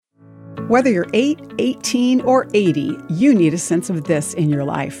Whether you're 8, 18, or 80, you need a sense of this in your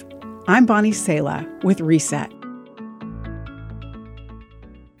life. I'm Bonnie Sala with Reset.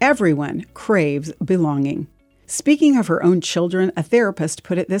 Everyone craves belonging. Speaking of her own children, a therapist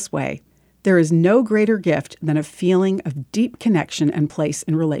put it this way: there is no greater gift than a feeling of deep connection and place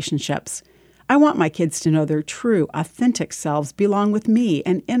in relationships. I want my kids to know their true, authentic selves belong with me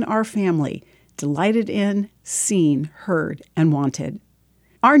and in our family, delighted in, seen, heard, and wanted.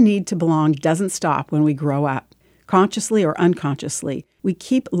 Our need to belong doesn't stop when we grow up. Consciously or unconsciously, we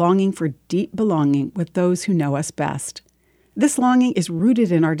keep longing for deep belonging with those who know us best. This longing is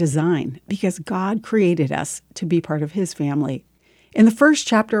rooted in our design because God created us to be part of His family. In the first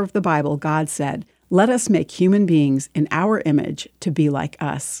chapter of the Bible, God said, "Let us make human beings in our image to be like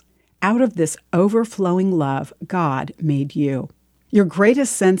us." Out of this overflowing love, God made you. Your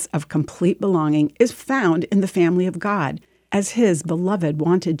greatest sense of complete belonging is found in the family of God, as His beloved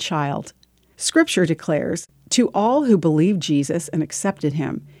wanted child. Scripture declares, "To all who believed Jesus and accepted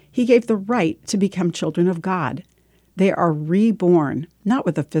Him, He gave the right to become children of God." They are reborn, not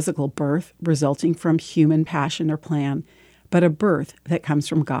with a physical birth resulting from human passion or plan, but a birth that comes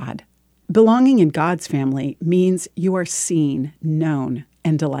from God. Belonging in God's family means you are seen, known,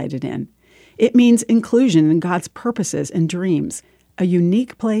 and delighted in. It means inclusion in God's purposes and dreams, a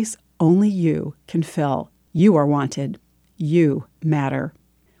unique place only you can fill. You are wanted. You matter.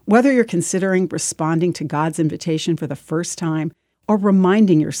 Whether you're considering responding to God's invitation for the first time or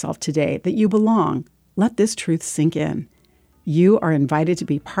reminding yourself today that you belong, let this truth sink in. You are invited to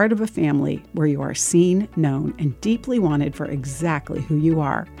be part of a family where you are seen, known, and deeply wanted for exactly who you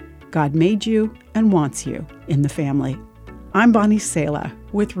are. God made you and wants you in the family. I'm Bonnie Sala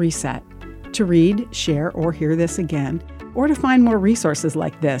with Reset. To read, share, or hear this again, or to find more resources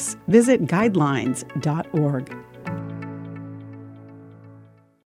like this, visit guidelines.org.